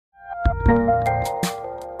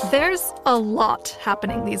There's a lot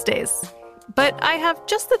happening these days, but I have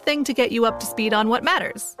just the thing to get you up to speed on what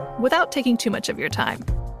matters, without taking too much of your time.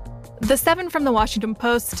 The 7 from the Washington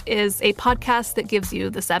Post is a podcast that gives you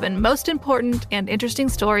the 7 most important and interesting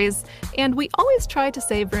stories, and we always try to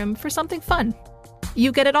save room for something fun.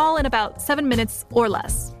 You get it all in about 7 minutes or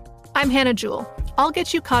less. I'm Hannah Jewell. I'll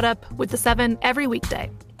get you caught up with the 7 every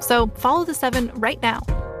weekday, so follow the 7 right now.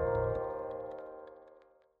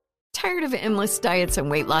 Tired of endless diets and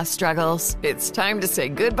weight loss struggles? It's time to say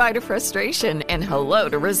goodbye to frustration and hello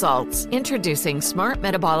to results. Introducing Smart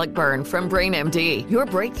Metabolic Burn from BrainMD, your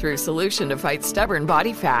breakthrough solution to fight stubborn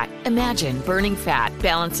body fat. Imagine burning fat,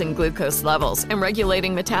 balancing glucose levels, and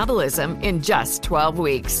regulating metabolism in just 12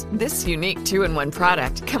 weeks. This unique 2-in-1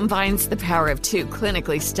 product combines the power of 2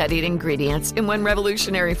 clinically studied ingredients in one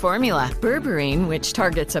revolutionary formula. Berberine, which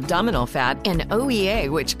targets abdominal fat, and OEA,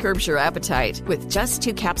 which curbs your appetite. With just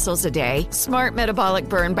 2 capsules a day, Smart Metabolic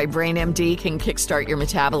Burn by BrainMD can kickstart your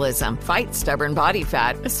metabolism, fight stubborn body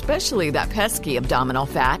fat, especially that pesky abdominal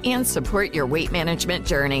fat, and support your weight management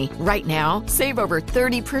journey. Right now, save over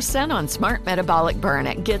 30% on Smart Metabolic Burn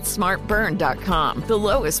at GetSmartBurn.com. The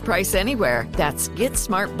lowest price anywhere. That's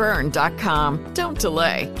GetSmartBurn.com. Don't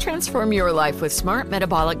delay. Transform your life with Smart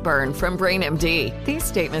Metabolic Burn from BrainMD. These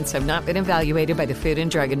statements have not been evaluated by the Food and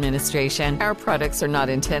Drug Administration. Our products are not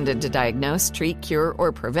intended to diagnose, treat, cure,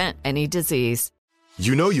 or prevent any disease.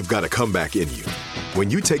 You know you've got a comeback in you.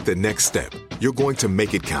 When you take the next step, you're going to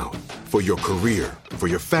make it count. For your career, for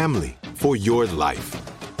your family, for your life.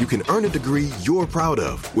 You can earn a degree you're proud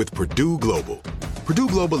of with Purdue Global. Purdue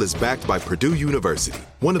Global is backed by Purdue University,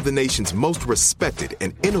 one of the nation's most respected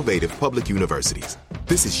and innovative public universities.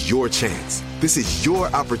 This is your chance. This is your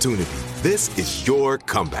opportunity. This is your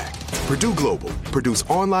comeback. Purdue Global, Purdue's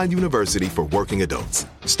online university for working adults.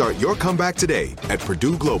 Start your comeback today at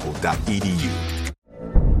purdueglobal.edu.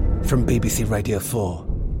 From BBC Radio 4,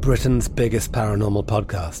 Britain's biggest paranormal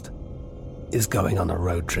podcast is going on a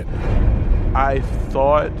road trip. I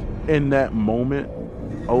thought in that moment,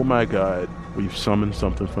 oh my God, we've summoned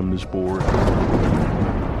something from this board.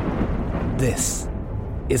 This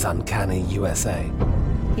is Uncanny USA.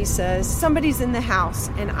 He says, somebody's in the house,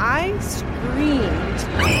 and I screamed.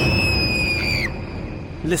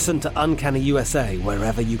 Listen to Uncanny USA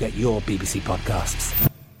wherever you get your BBC podcasts,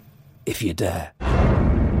 if you dare.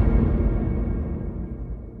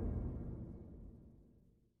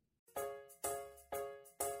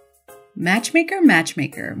 Matchmaker,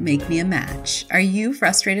 Matchmaker, make me a match. Are you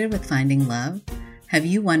frustrated with finding love? Have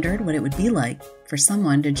you wondered what it would be like for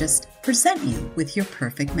someone to just present you with your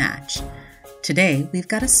perfect match? Today, we've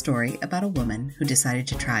got a story about a woman who decided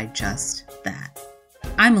to try just that.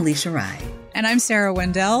 I'm Alicia Rye. And I'm Sarah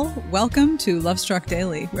Wendell. Welcome to Love Struck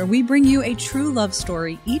Daily, where we bring you a true love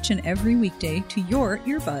story each and every weekday to your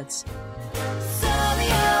earbuds.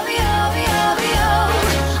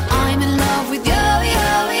 I'm in love with you.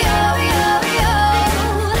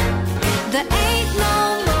 There ain't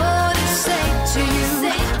no more to say to you,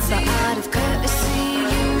 but out of courtesy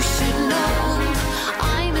you should know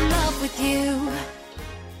I'm in love with you.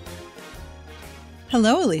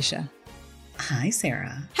 Hello, Alicia. Hi,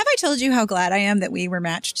 Sarah. Have I told you how glad I am that we were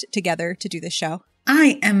matched together to do this show?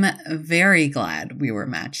 I am very glad we were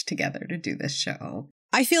matched together to do this show.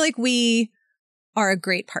 I feel like we are a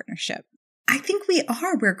great partnership. I think we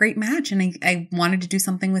are. We're a great match. And I wanted to do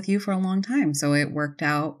something with you for a long time, so it worked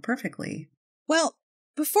out perfectly. Well,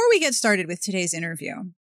 before we get started with today's interview,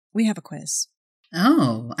 we have a quiz.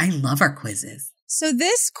 Oh, I love our quizzes. So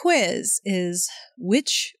this quiz is,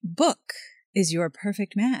 which book is your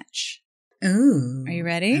perfect match? Ooh. Are you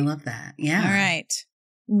ready? I love that. Yeah. All right.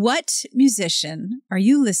 What musician are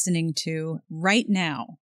you listening to right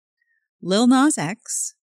now? Lil Nas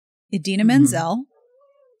X, Idina Menzel,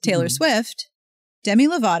 Taylor Swift, Demi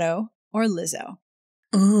Lovato, or Lizzo?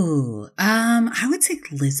 Ooh, I would say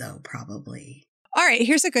Lizzo, probably. All right,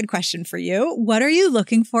 here's a good question for you. What are you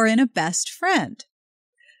looking for in a best friend?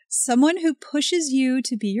 Someone who pushes you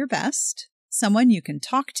to be your best, someone you can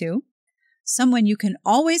talk to, someone you can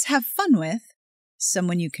always have fun with,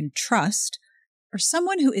 someone you can trust, or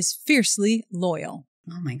someone who is fiercely loyal.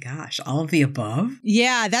 Oh my gosh, all of the above?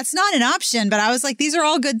 Yeah, that's not an option, but I was like, these are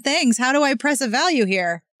all good things. How do I press a value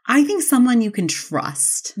here? I think someone you can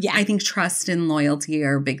trust. Yeah. I think trust and loyalty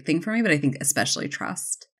are a big thing for me, but I think especially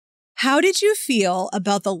trust. How did you feel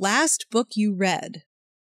about the last book you read?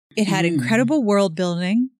 It had incredible world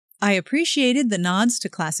building. I appreciated the nods to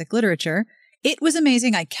classic literature. It was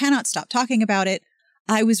amazing. I cannot stop talking about it.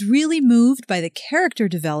 I was really moved by the character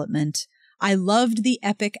development. I loved the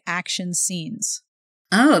epic action scenes.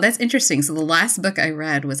 Oh, that's interesting. So the last book I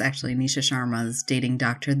read was actually Nisha Sharma's Dating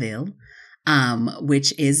Dr. Dil,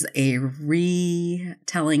 which is a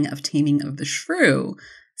retelling of Taming of the Shrew.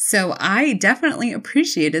 So I definitely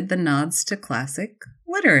appreciated the nods to classic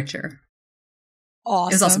literature.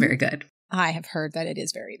 Awesome. It was also very good. I have heard that it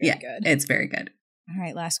is very, very good. It's very good. All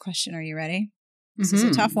right, last question. Are you ready? This is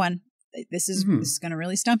a tough one. This is going to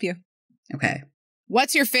really stump you. Okay.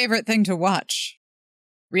 What's your favorite thing to watch?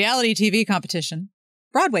 Reality TV competition,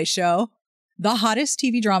 Broadway show, the hottest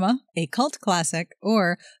TV drama, a cult classic,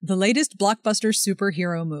 or the latest blockbuster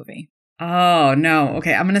superhero movie? Oh, no.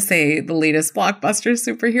 Okay, I'm going to say the latest blockbuster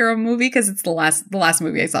superhero movie because it's the last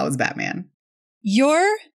movie I saw was Batman. Your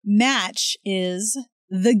match is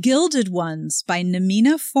The Gilded Ones by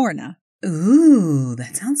Namina Forna. Ooh,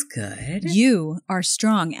 that sounds good. You are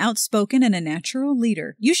strong, outspoken, and a natural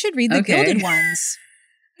leader. You should read The Gilded Ones.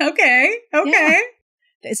 Okay. Yeah.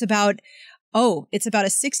 It's about a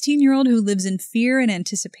 16-year-old who lives in fear and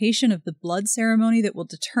anticipation of the blood ceremony that will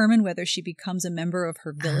determine whether she becomes a member of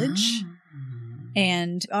her village.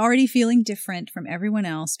 And already feeling different from everyone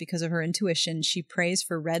else because of her intuition, she prays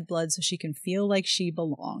for red blood so she can feel like she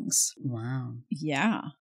belongs. Wow. Yeah.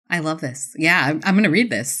 I love this. Yeah, I'm going to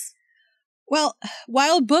read this. Well,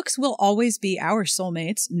 while books will always be our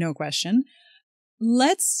soulmates, no question,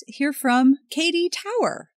 let's hear from Katie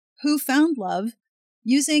Tower, who found love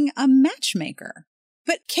using a matchmaker.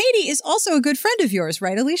 But Katie is also a good friend of yours,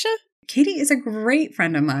 right, Alicia? Katie is a great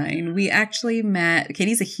friend of mine. We actually met.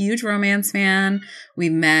 Katie's a huge romance fan. We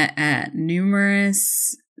met at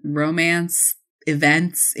numerous romance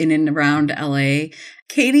events in and around LA.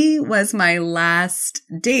 Katie was my last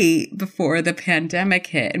date before the pandemic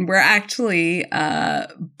hit. And we're actually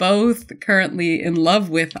both currently in love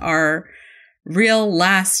with our real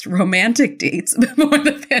last romantic dates before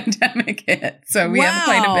the pandemic hit. So we have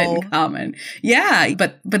quite a bit in common. Yeah,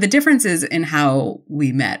 but the difference is in how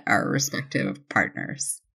we met our respective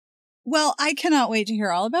partners. Well, I cannot wait to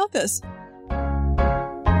hear all about this.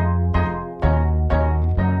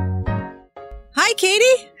 Hi,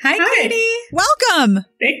 Katie. Hi, Katie. Welcome.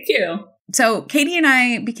 Thank you. So Katie and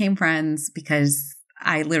I became friends because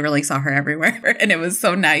I literally saw her everywhere and it was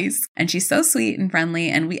so nice. And she's so sweet and friendly.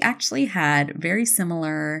 And we actually had very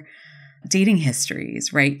similar dating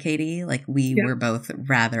histories, right, Katie? Like we were both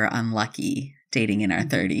rather unlucky dating in our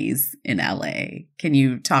 30s in LA. Can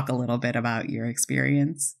you talk a little bit about your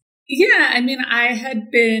experience? Yeah, I mean, I had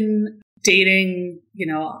been dating,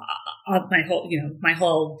 my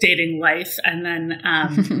whole dating life. And then,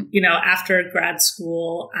 after grad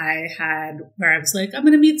school, I was like, I'm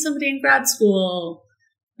going to meet somebody in grad school.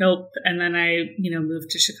 Nope. And then I, moved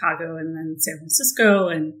to Chicago and then San Francisco,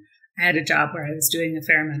 and I had a job where I was doing a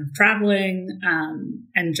fair amount of traveling.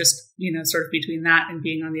 And just, sort of between that and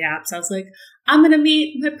being on the apps, I was like, I'm going to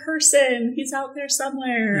meet the person. He's out there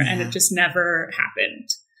somewhere. Yeah. And it just never happened.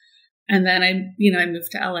 And then I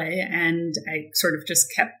moved to LA and I sort of just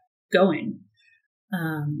kept going.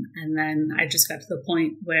 And then I just got to the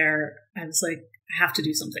point where I was like, I have to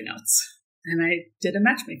do something else. And I did a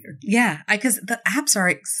matchmaker. Yeah, because the apps are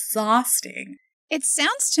exhausting. It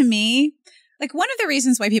sounds to me like one of the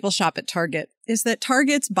reasons why people shop at Target is that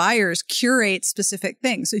Target's buyers curate specific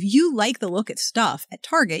things. So if you like the look at stuff at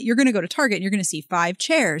Target, you're going to go to Target and you're going to see 5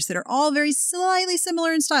 chairs that are all very slightly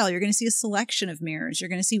similar in style. You're going to see a selection of mirrors. You're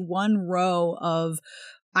going to see one row of,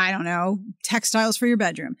 textiles for your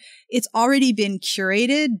bedroom. It's already been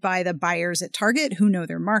curated by the buyers at Target who know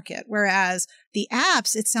their market. Whereas the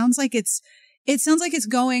apps, it sounds like it's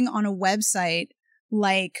going on a website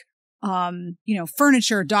like,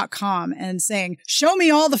 furniture.com and saying, show me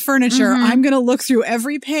all the furniture. Mm-hmm. I'm going to look through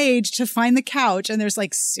every page to find the couch. And there's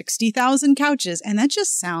like 60,000 couches. And that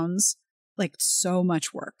just sounds like so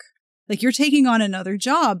much work. Like you're taking on another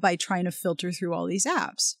job by trying to filter through all these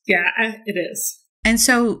apps. Yeah, it is. And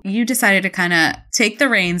so you decided to kind of take the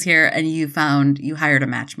reins here and you hired a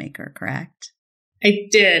matchmaker, correct? I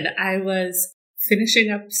did. I was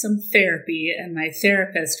finishing up some therapy and my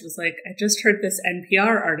therapist was like, I just heard this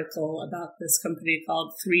NPR article about this company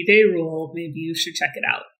called 3-Day Rule. Maybe you should check it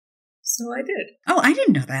out. So I did. Oh, I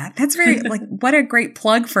didn't know that. That's very what a great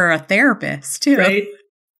plug for a therapist too. Right?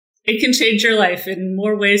 It can change your life in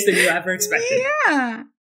more ways than you ever expected. Yeah.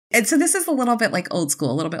 And so this is a little bit like old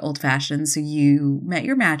school, a little bit old fashioned. So you met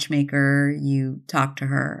your matchmaker, you talked to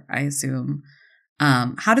her, I assume.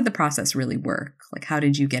 How did the process really work? Like, how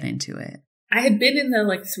did you get into it? I had been in the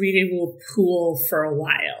 3-Day Rule pool for a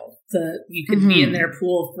while. You could be in their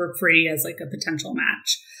pool for free as a potential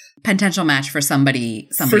match. Potential match for somebody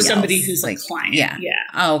else. Who's a client. Yeah.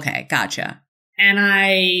 Oh, okay. Gotcha. And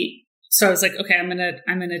I so I was like, okay, I'm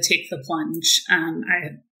gonna take the plunge. I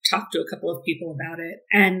had talked to a couple of people about it,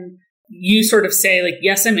 and you sort of say like,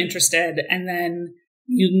 yes, I'm interested, and then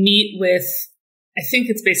you meet with, I think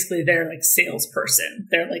it's basically their like salesperson.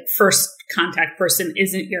 Their like first contact person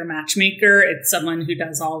isn't your matchmaker. It's someone who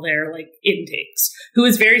does all their like intakes, who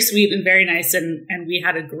is very sweet and very nice. And we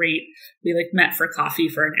had we like met for coffee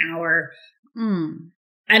for an hour.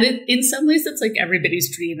 And in some ways it's like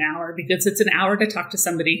everybody's dream hour, because it's an hour to talk to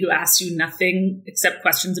somebody who asks you nothing except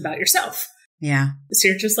questions about yourself. Yeah. So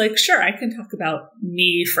you're just like, sure, I can talk about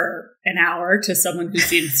me for an hour to someone who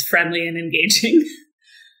seems friendly and engaging.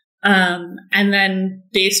 And then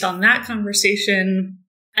based on that conversation,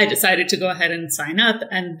 I decided to go ahead and sign up,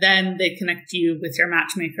 and then they connect you with your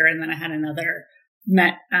matchmaker. And then I had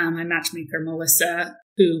my matchmaker, Melissa,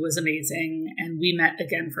 who was amazing. And we met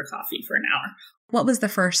again for coffee for an hour. What was the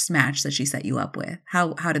first match that she set you up with?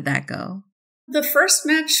 How did that go? The first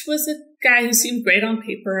match was a guy who seemed great on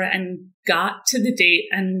paper and got to the date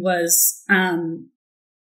and was,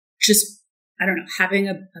 just, I don't know, having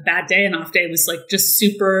a bad day, an off day, was like just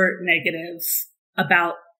super negative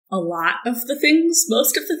about a lot of the things,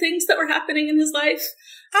 most of the things that were happening in his life.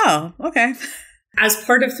 Oh, okay. As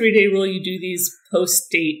part of 3 Day Rule, you do these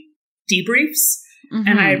post-date debriefs. Mm-hmm.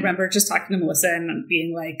 And I remember just talking to Melissa and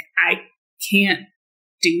being like, I can't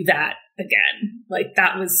do that again. Like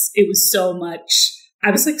it was so much.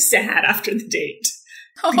 I was like sad after the date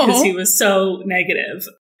because he was so negative.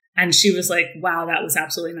 And she was like, wow, that was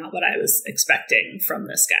absolutely not what I was expecting from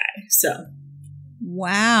this guy. So.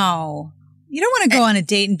 Wow. You don't want to go on a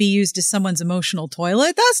date and be used as someone's emotional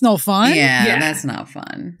toilet. That's no fun. Yeah, that's not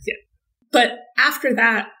fun. Yeah. But after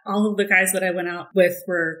that, all of the guys that I went out with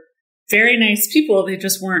were very nice people. They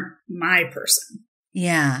just weren't my person.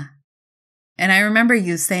 Yeah. And I remember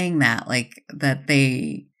you saying that, like, that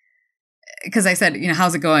because I said,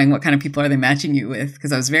 how's it going? What kind of people are they matching you with?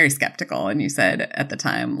 Because I was very skeptical. And you said at the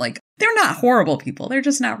time, like, they're not horrible people. They're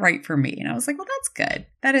just not right for me. And I was like, well, that's good.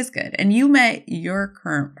 That is good. And you met your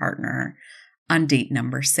current partner on date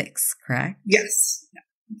number 6, correct? Yes.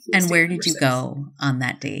 And where did you go on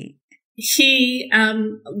that date? He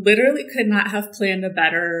literally could not have planned a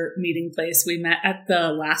better meeting place. We met at the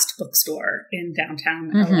Last Bookstore in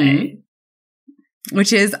downtown LA.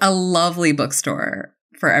 Which is a lovely bookstore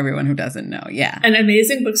for everyone who doesn't know. Yeah. An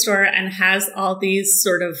amazing bookstore, and has all these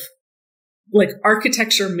sort of like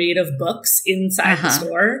architecture made of books inside the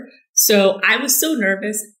store. So I was so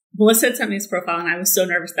nervous. Melissa had sent me his profile, and I was so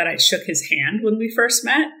nervous that I shook his hand when we first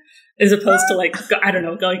met, as opposed to like, I don't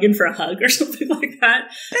know, going in for a hug or something like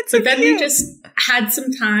that. But then we just had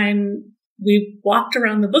some time. We walked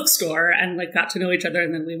around the bookstore and like got to know each other.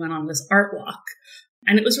 And then we went on this art walk.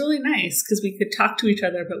 And it was really nice because we could talk to each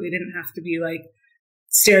other, but we didn't have to be like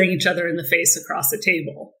staring each other in the face across a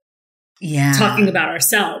table. Yeah. Talking about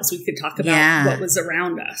ourselves. We could talk about what was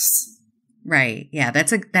around us. Right. Yeah.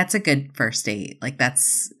 That's a good first date. Like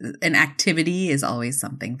that's an activity is always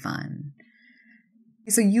something fun.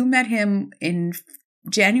 So you met him in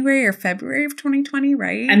January or February of 2020,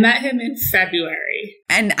 right? I met him in February.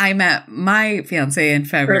 And I met my fiance in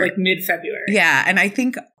February. Or like mid-February. Yeah. And I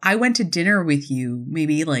think I went to dinner with you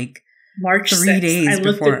maybe like March 3 days I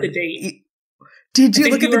before. looked at the date. Did you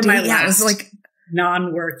look at the date? Yeah, it was like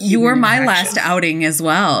non-work. You were my last outing as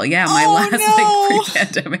well. Yeah, my last like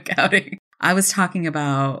pre-pandemic outing. I was talking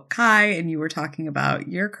about Kai and you were talking about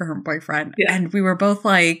your current boyfriend. Yeah. And we were both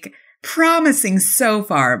like promising so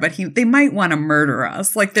far, but they might want to murder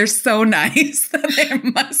us. Like they're so nice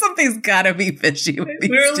that something's got to be fishy with these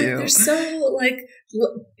two. They're so like,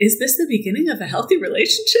 is this the beginning of a healthy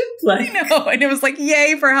relationship? Like, I know. And it was like,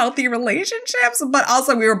 yay for healthy relationships. But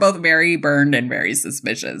also we were both very burned and very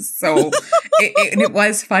suspicious. So it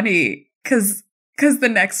was funny because the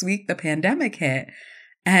next week the pandemic hit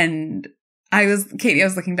and Katie, I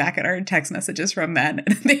was looking back at our text messages from then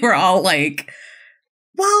and they were all like,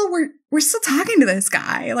 well, we're still talking to this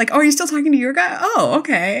guy. Like, oh, are you still talking to your guy? Oh,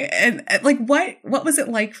 okay. And like, what was it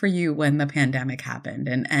like for you when the pandemic happened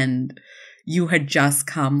and you had just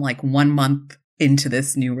come like 1 month into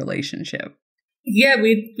this new relationship? Yeah,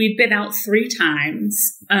 we'd been out 3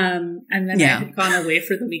 times. And then I had gone away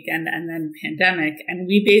for the weekend and then pandemic. And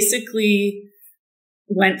we basically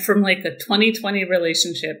went from like a 2020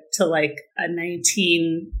 relationship to like a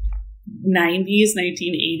 1990s,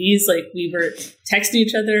 1980s. Like we were texting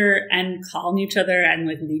each other and calling each other and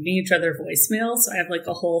like leaving each other voicemails. So I have like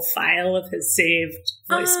a whole file of his saved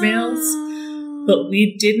voicemails. But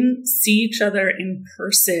we didn't see each other in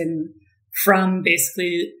person from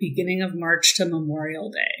basically beginning of March to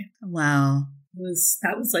Memorial Day. Wow.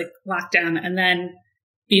 That was like lockdown. And then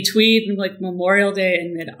between like Memorial Day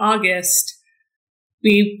and mid-August,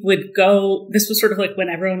 we would go, this was sort of like when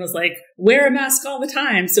everyone was like, wear a mask all the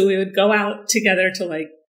time. So we would go out together to like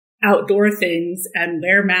outdoor things and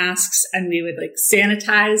wear masks, and we would like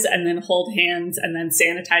sanitize and then hold hands and then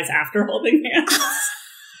sanitize after holding hands.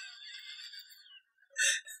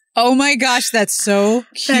 Oh my gosh, that's so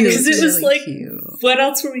cute. Because it was really like, cute. What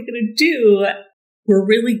else were we going to do? We're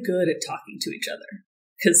really good at talking to each other,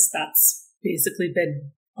 because that's basically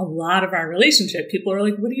been a lot of our relationship. People are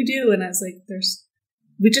like, what do you do? And I was like,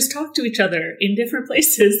 we just talk to each other in different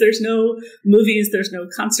places. There's no movies, there's no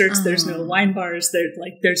concerts, there's no wine bars.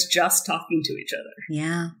 There's just talking to each other.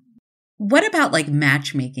 Yeah. What about like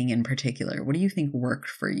matchmaking in particular? What do you think worked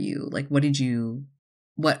for you? Like,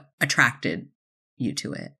 what attracted you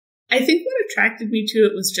to it? I think what attracted me to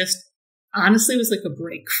it was just, honestly, was like a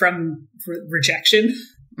break from rejection.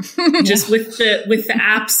 Just with the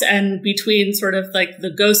apps, and between sort of like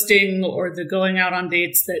the ghosting or the going out on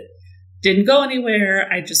dates that didn't go anywhere,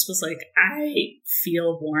 I just was like, I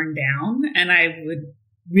feel worn down, and I would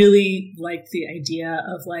really like the idea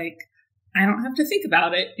of like, I don't have to think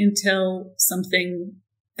about it until something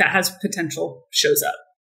that has potential shows up.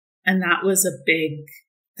 And that was a big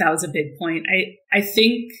point. I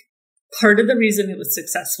think part of the reason it was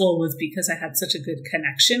successful was because I had such a good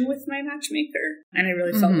connection with my matchmaker, and I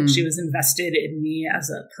really felt like she was invested in me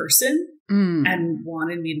as a person and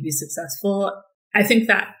wanted me to be successful. I think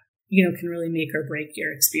that, can really make or break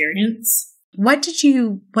your experience. What did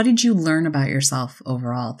you learn about yourself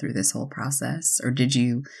overall through this whole process? Or did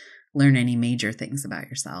you learn any major things about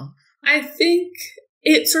yourself? I think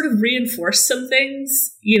it sort of reinforced some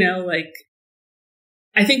things,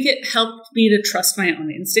 I think it helped me to trust my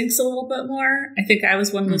own instincts a little bit more. I think I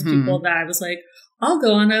was one of those people that I was like, I'll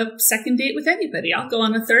go on a second date with anybody. I'll go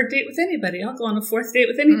on a third date with anybody. I'll go on a fourth date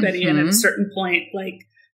with anybody. And at a certain point,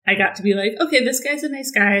 I got to be like, okay, this guy's a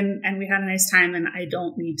nice guy, and we had a nice time, and I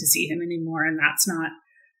don't need to see him anymore. And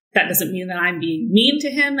that doesn't mean that I'm being mean to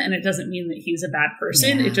him, and it doesn't mean that he's a bad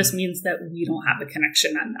person. Yeah. It just means that we don't have a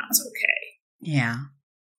connection, and that's okay. Yeah.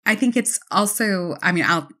 I think it's also,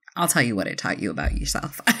 I'll tell you what it taught you about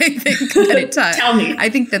yourself. I think that it taught. Tell me. I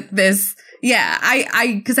think that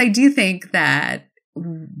because I do think that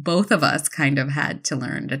both of us kind of had to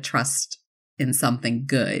learn to trust in something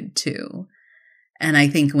good too. And I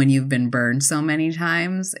think when you've been burned so many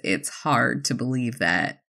times, it's hard to believe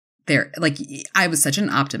that I was such an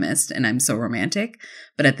optimist and I'm so romantic,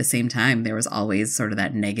 but at the same time, there was always sort of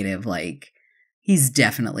that negative, he's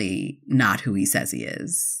definitely not who he says he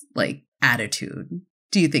is, attitude.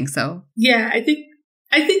 Do you think so? Yeah, I think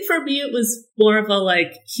for me, it was more of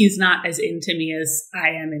a he's not as into me as I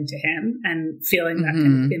am into him, and feeling that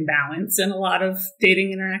kind of imbalance in a lot of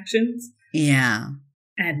dating interactions. Yeah.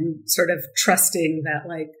 And sort of trusting that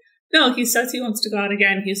no, he says he wants to go out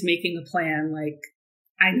again. He's making a plan.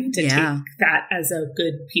 I need to take that as a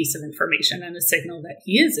good piece of information and a signal that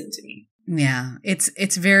he is into me. Yeah.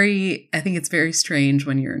 I think it's very strange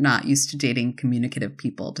when you're not used to dating communicative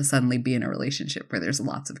people to suddenly be in a relationship where there's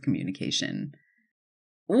lots of communication.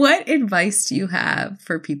 What advice do you have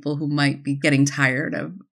for people who might be getting tired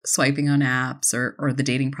of swiping on apps or the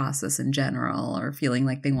dating process in general, or feeling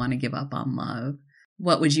like they want to give up on love?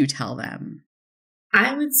 What would you tell them?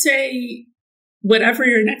 I would say whatever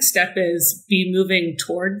your next step is, be moving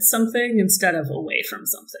towards something instead of away from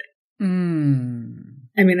something.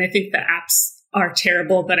 I think the apps are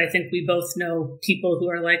terrible, but I think we both know people who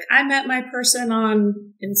are like, I met my person on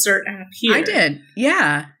insert app here. I did.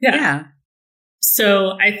 Yeah.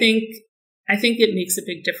 So I think it makes a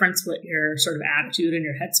big difference what your sort of attitude and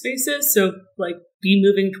your headspace is. So be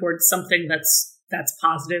moving towards something that's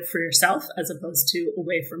positive for yourself, as opposed to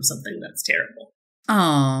away from something that's terrible.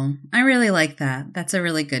 Oh, I really like that. That's a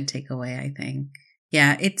really good takeaway, I think.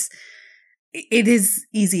 Yeah, it is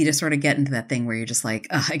easy to sort of get into that thing where you're just like,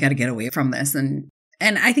 oh, I got to get away from this. And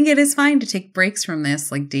I think it is fine to take breaks from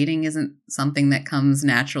this. Dating isn't something that comes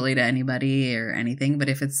naturally to anybody or anything. But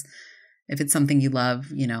if it's something you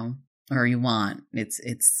love, or you want,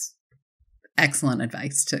 it's excellent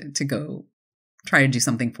advice to go try to do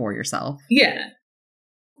something for yourself. Yeah.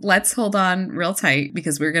 Let's hold on real tight,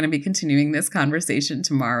 because we're going to be continuing this conversation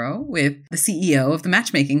tomorrow with the CEO of the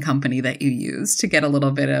matchmaking company that you use to get a little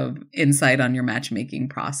bit of insight on your matchmaking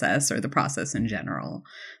process, or the process in general.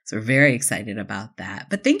 So we're very excited about that.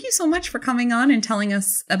 But thank you so much for coming on and telling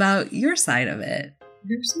us about your side of it.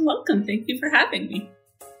 You're so welcome. Thank you for having me.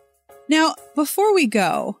 Now, before we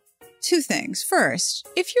go, 2 things. First,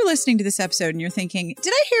 if you're listening to this episode and you're thinking,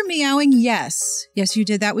 did I hear meowing? Yes. Yes, you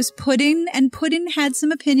did. That was Puddin', and Puddin' had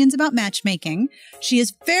some opinions about matchmaking. She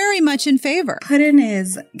is very much in favor. Puddin'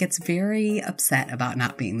 gets very upset about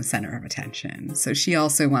not being the center of attention. So she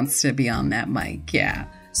also wants to be on that mic. Yeah.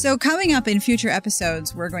 So coming up in future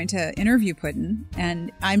episodes, we're going to interview Puddin',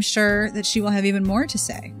 and I'm sure that she will have even more to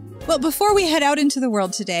say. Well, before we head out into the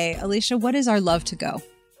world today, Alicia, what is our love to go?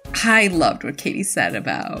 I loved what Katie said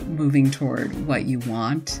about moving toward what you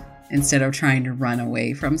want instead of trying to run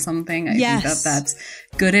away from something. I think that's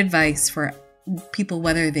good advice for people,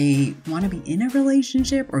 whether they want to be in a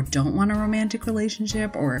relationship or don't want a romantic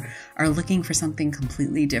relationship or are looking for something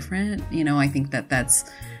completely different. You know, I think that's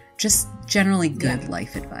just generally good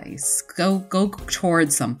life advice. Go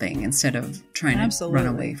towards something instead of trying to run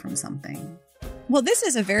away from something. Well, this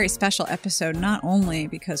is a very special episode, not only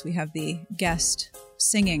because we have the guest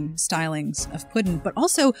singing stylings of Puddin', but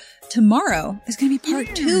also tomorrow is going to be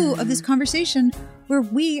part 2 of this conversation where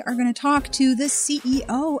we are going to talk to the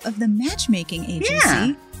CEO of the matchmaking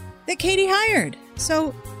agency that Katie hired.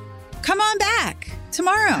 So come on back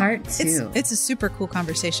tomorrow. Part 2. It's a super cool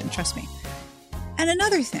conversation, trust me. And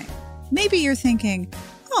another thing, maybe you're thinking,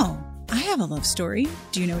 oh, I have a love story.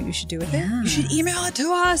 Do you know what you should do with it? You should email it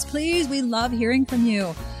to us, please. We love hearing from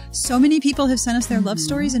you. So many people have sent us their love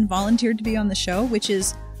stories and volunteered to be on the show, which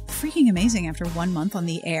is freaking amazing after 1 month on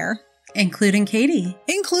the air. Including Katie,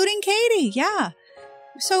 yeah.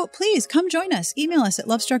 So please come join us. Email us at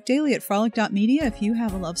lovestruckdaily@frolic.media if you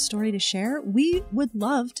have a love story to share. We would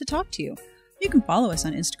love to talk to you. You can follow us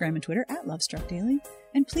on Instagram and Twitter @lovestruckdaily.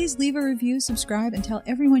 And please leave a review, subscribe, and tell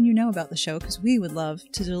everyone you know about the show because we would love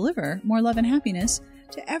to deliver more love and happiness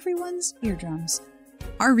to everyone's eardrums.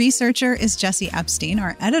 Our researcher is Jesse Epstein.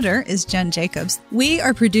 Our editor is Jen Jacobs. We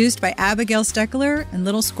are produced by Abigail Steckler and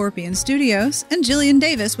Little Scorpion Studios and Jillian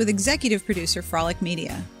Davis with executive producer Frolic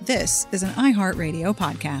Media. This is an iHeartRadio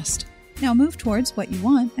podcast. Now move towards what you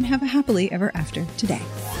want and have a happily ever after today.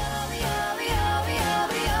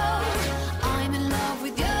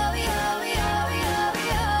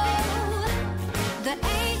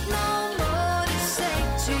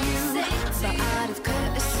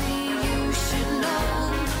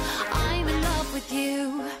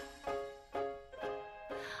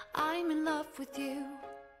 With you.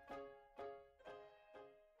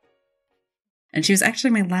 And she was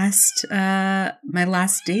actually my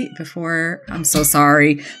last date before. I'm so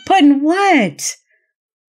sorry. Puddin', what?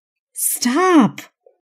 Stop.